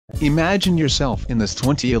Imagine yourself in this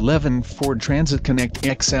 2011 Ford Transit Connect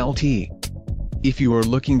XLT. If you are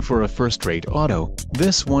looking for a first-rate auto,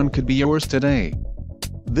 this one could be yours today.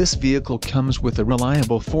 This vehicle comes with a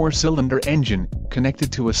reliable 4-cylinder engine,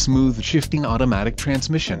 connected to a smooth shifting automatic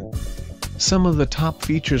transmission. Some of the top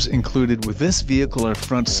features included with this vehicle are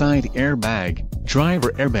front side airbag,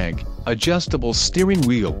 driver airbag, adjustable steering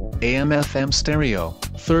wheel, AM/FM stereo,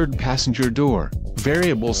 third passenger door,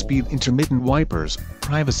 variable speed intermittent wipers,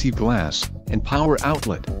 privacy glass, and power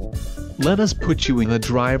outlet. Let us put you in the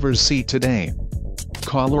driver's seat today.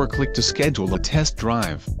 Call or click to schedule a test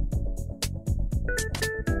drive.